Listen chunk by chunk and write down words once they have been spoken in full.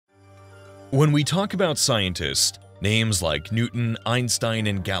When we talk about scientists, names like Newton, Einstein,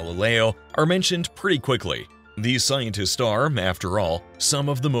 and Galileo are mentioned pretty quickly. These scientists are, after all, some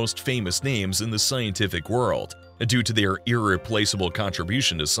of the most famous names in the scientific world due to their irreplaceable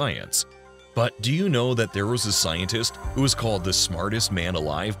contribution to science. But do you know that there was a scientist who was called the smartest man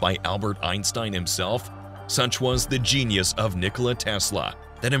alive by Albert Einstein himself? Such was the genius of Nikola Tesla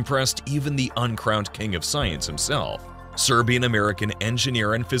that impressed even the uncrowned king of science himself. Serbian-American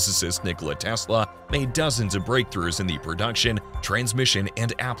engineer and physicist Nikola Tesla made dozens of breakthroughs in the production, transmission,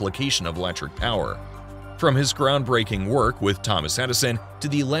 and application of electric power. From his groundbreaking work with Thomas Edison to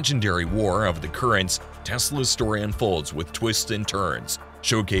the legendary War of the Currents, Tesla's story unfolds with twists and turns,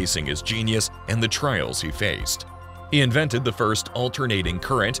 showcasing his genius and the trials he faced. He invented the first alternating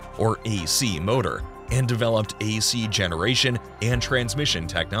current, or AC, motor, and developed AC generation and transmission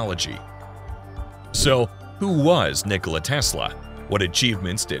technology. So, who was Nikola Tesla? What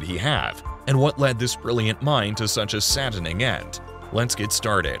achievements did he have? And what led this brilliant mind to such a saddening end? Let's get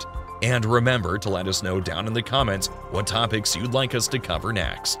started. And remember to let us know down in the comments what topics you'd like us to cover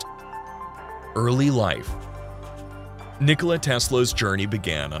next. Early life. Nikola Tesla's journey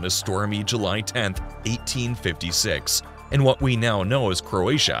began on a stormy July 10, 1856, in what we now know as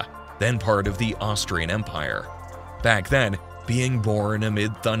Croatia, then part of the Austrian Empire. Back then, being born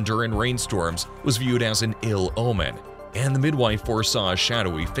amid thunder and rainstorms was viewed as an ill omen, and the midwife foresaw a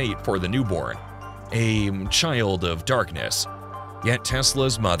shadowy fate for the newborn, a child of darkness. Yet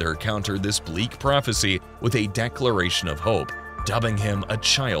Tesla's mother countered this bleak prophecy with a declaration of hope, dubbing him a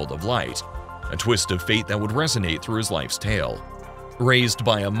child of light, a twist of fate that would resonate through his life's tale. Raised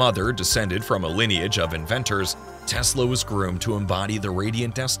by a mother descended from a lineage of inventors, Tesla was groomed to embody the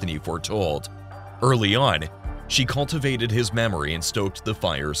radiant destiny foretold. Early on, she cultivated his memory and stoked the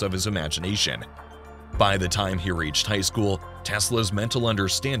fires of his imagination. By the time he reached high school, Tesla's mental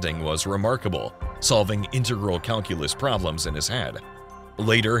understanding was remarkable, solving integral calculus problems in his head.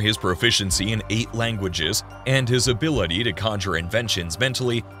 Later, his proficiency in 8 languages and his ability to conjure inventions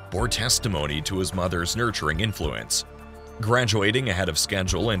mentally bore testimony to his mother's nurturing influence. Graduating ahead of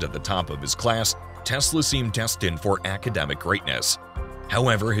schedule and at the top of his class, Tesla seemed destined for academic greatness.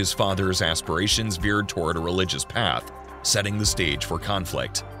 However, his father's aspirations veered toward a religious path, setting the stage for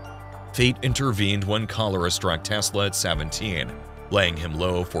conflict. Fate intervened when cholera struck Tesla at 17, laying him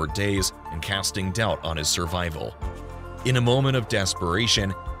low for days and casting doubt on his survival. In a moment of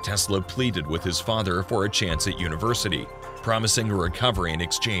desperation, Tesla pleaded with his father for a chance at university, promising a recovery in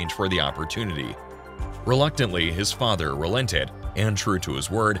exchange for the opportunity. Reluctantly, his father relented, and true to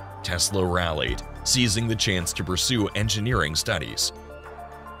his word, Tesla rallied, seizing the chance to pursue engineering studies.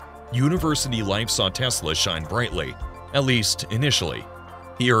 University life saw Tesla shine brightly, at least initially.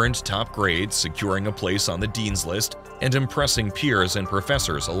 He earned top grades, securing a place on the dean's list and impressing peers and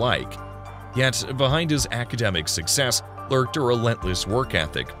professors alike. Yet, behind his academic success lurked a relentless work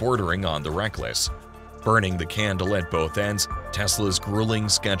ethic bordering on the reckless. Burning the candle at both ends, Tesla's grueling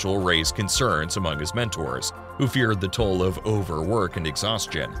schedule raised concerns among his mentors, who feared the toll of overwork and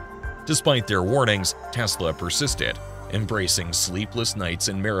exhaustion. Despite their warnings, Tesla persisted, embracing sleepless nights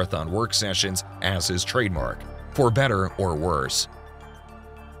and marathon work sessions as his trademark, for better or worse.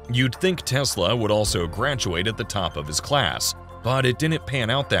 You'd think Tesla would also graduate at the top of his class, but it didn't pan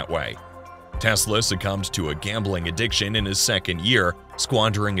out that way. Tesla succumbed to a gambling addiction in his second year,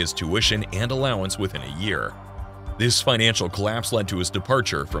 squandering his tuition and allowance within a year. This financial collapse led to his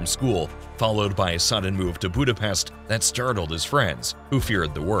departure from school, followed by a sudden move to Budapest that startled his friends, who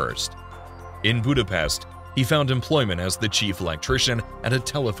feared the worst. In Budapest, he found employment as the chief electrician at a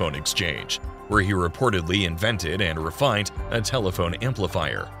telephone exchange, where he reportedly invented and refined a telephone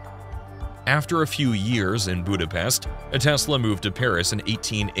amplifier. After a few years in Budapest, Tesla moved to Paris in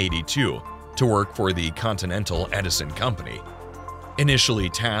 1882 to work for the Continental Edison Company. Initially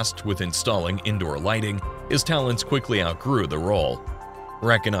tasked with installing indoor lighting, his talents quickly outgrew the role.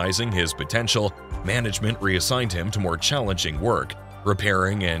 Recognizing his potential, management reassigned him to more challenging work,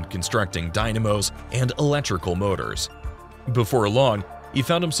 repairing and constructing dynamos and electrical motors. Before long, he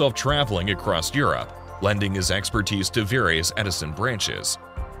found himself traveling across Europe, lending his expertise to various Edison branches.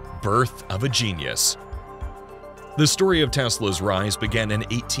 Birth of a genius. The story of Tesla's rise began in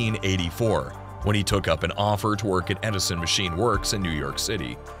 1884, when he took up an offer to work at Edison Machine Works in New York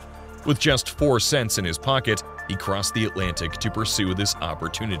City. With just 4 cents in his pocket, he crossed the Atlantic to pursue this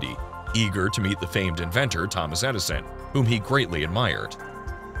opportunity, eager to meet the famed inventor Thomas Edison, whom he greatly admired.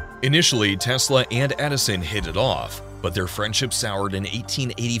 Initially, Tesla and Edison hit it off, but their friendship soured in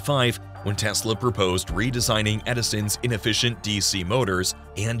 1885 when Tesla proposed redesigning Edison's inefficient DC motors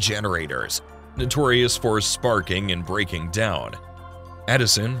and generators, notorious for sparking and breaking down.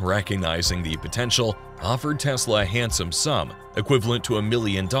 Edison, recognizing the potential, offered Tesla a handsome sum equivalent to $1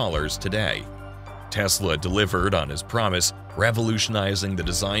 million today. Tesla delivered on his promise, revolutionizing the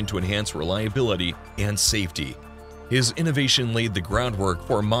design to enhance reliability and safety. His innovation laid the groundwork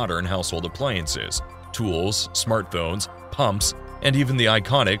for modern household appliances, tools, smartphones, pumps, and even the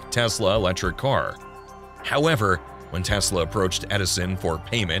iconic Tesla electric car. However, when Tesla approached Edison for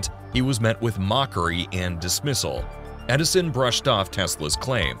payment, he was met with mockery and dismissal. Edison brushed off Tesla's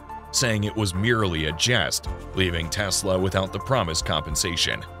claim, saying it was merely a jest, leaving Tesla without the promised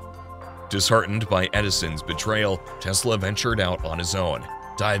compensation. Disheartened by Edison's betrayal, Tesla ventured out on his own,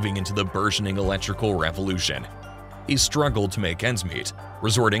 diving into the burgeoning electrical revolution. He struggled to make ends meet,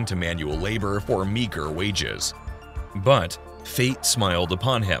 resorting to manual labor for meager wages. But fate smiled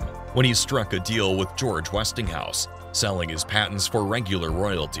upon him when he struck a deal with George Westinghouse, selling his patents for regular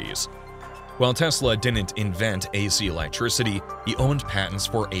royalties. While Tesla didn't invent AC electricity, he owned patents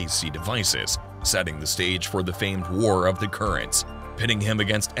for AC devices, setting the stage for the famed War of the Currents, pitting him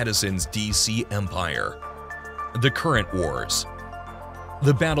against Edison's DC empire. The Current Wars.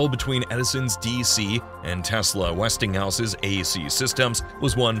 The battle between Edison's DC and Tesla Westinghouse's AC systems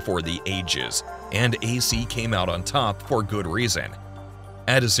was one for the ages, and AC came out on top for good reason.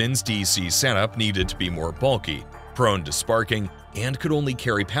 Edison's DC setup needed to be more bulky, prone to sparking, and could only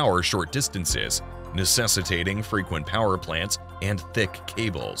carry power short distances, necessitating frequent power plants and thick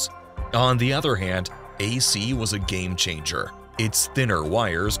cables. On the other hand, AC was a game changer. Its thinner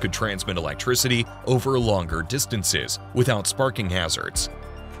wires could transmit electricity over longer distances without sparking hazards.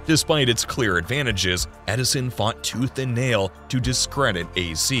 Despite its clear advantages, Edison fought tooth and nail to discredit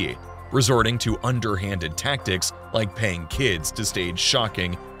AC, resorting to underhanded tactics like paying kids to stage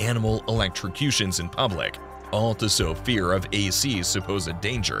shocking animal electrocutions in public, all to sow fear of AC's supposed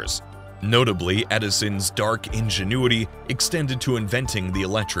dangers. Notably, Edison's dark ingenuity extended to inventing the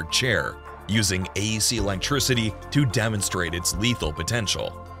electric chair, using AC electricity to demonstrate its lethal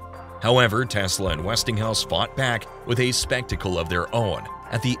potential. However, Tesla and Westinghouse fought back with a spectacle of their own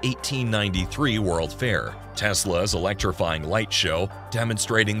at the 1893 World Fair. Tesla's electrifying light show,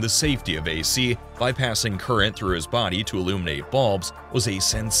 demonstrating the safety of AC by passing current through his body to illuminate bulbs, was a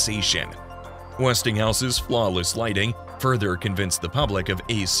sensation. Westinghouse's flawless lighting further convinced the public of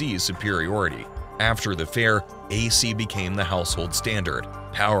AC's superiority. After the fair, AC became the household standard,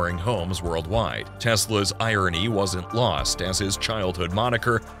 powering homes worldwide. Tesla's irony wasn't lost as his childhood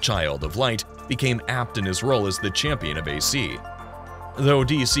moniker, Child of Light, became apt in his role as the champion of AC. Though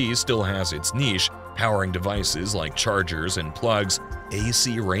DC still has its niche, powering devices like chargers and plugs,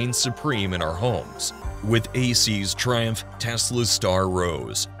 AC reigns supreme in our homes. With AC's triumph, Tesla's star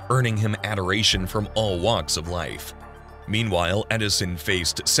rose, earning him adoration from all walks of life. Meanwhile, Edison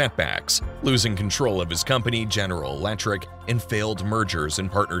faced setbacks, losing control of his company, General Electric, and failed mergers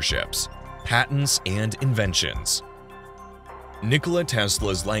and partnerships. Patents and inventions. Nikola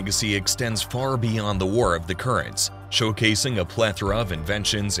Tesla's legacy extends far beyond the War of the Currents, showcasing a plethora of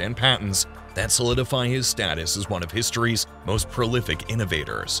inventions and patents that solidify his status as one of history's most prolific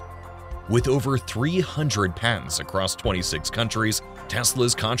innovators. With over 300 patents across 26 countries,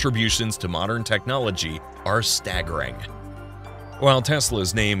 Tesla's contributions to modern technology are staggering. While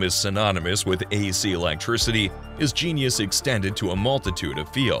Tesla's name is synonymous with AC electricity, his genius extended to a multitude of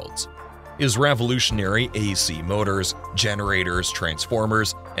fields. His revolutionary AC motors, generators,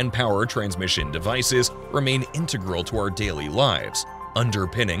 transformers, and power transmission devices remain integral to our daily lives,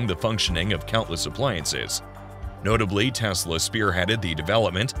 underpinning the functioning of countless appliances. Notably, Tesla spearheaded the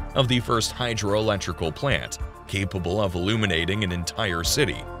development of the first hydroelectrical plant, capable of illuminating an entire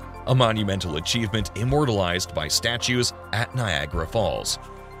city, a monumental achievement immortalized by statues at Niagara Falls.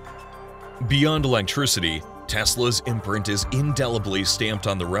 Beyond electricity, Tesla's imprint is indelibly stamped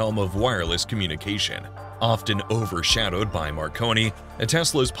on the realm of wireless communication. Often overshadowed by Marconi,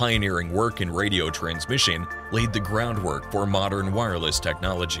 Tesla's pioneering work in radio transmission laid the groundwork for modern wireless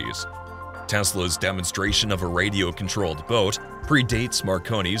technologies. Tesla's demonstration of a radio-controlled boat predates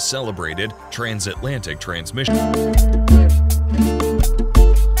Marconi's celebrated transatlantic transmission.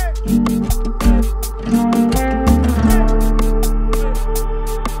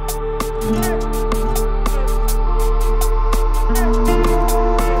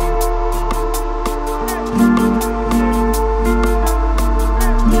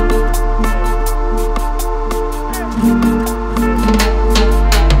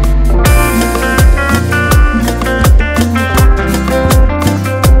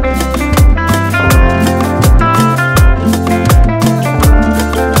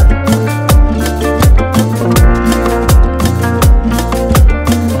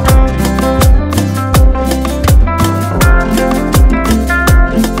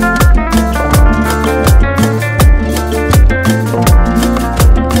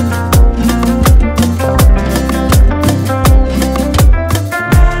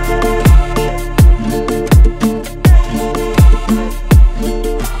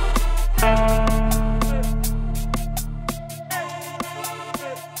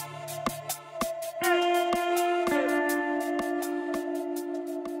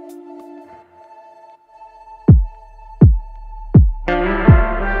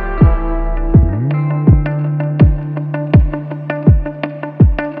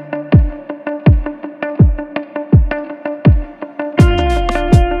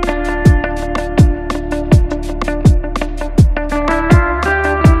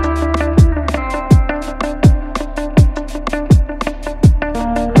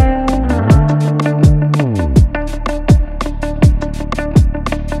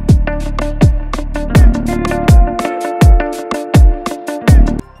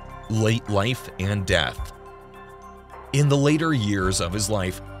 Late life and death. In the later years of his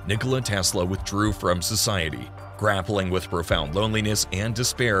life, Nikola Tesla withdrew from society, grappling with profound loneliness and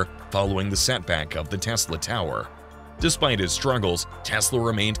despair following the setback of the Tesla Tower. Despite his struggles, Tesla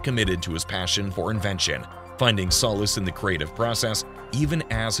remained committed to his passion for invention, finding solace in the creative process even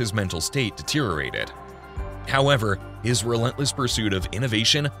as his mental state deteriorated. However, his relentless pursuit of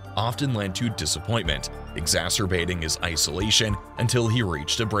innovation often led to disappointment, exacerbating his isolation until he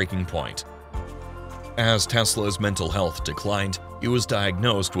reached a breaking point. As Tesla's mental health declined, he was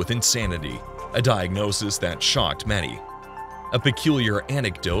diagnosed with insanity, a diagnosis that shocked many. A peculiar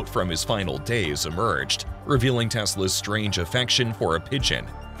anecdote from his final days emerged, revealing Tesla's strange affection for a pigeon,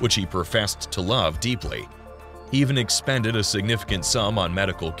 which he professed to love deeply. He even expended a significant sum on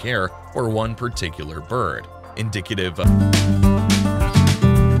medical care for one particular bird, indicative of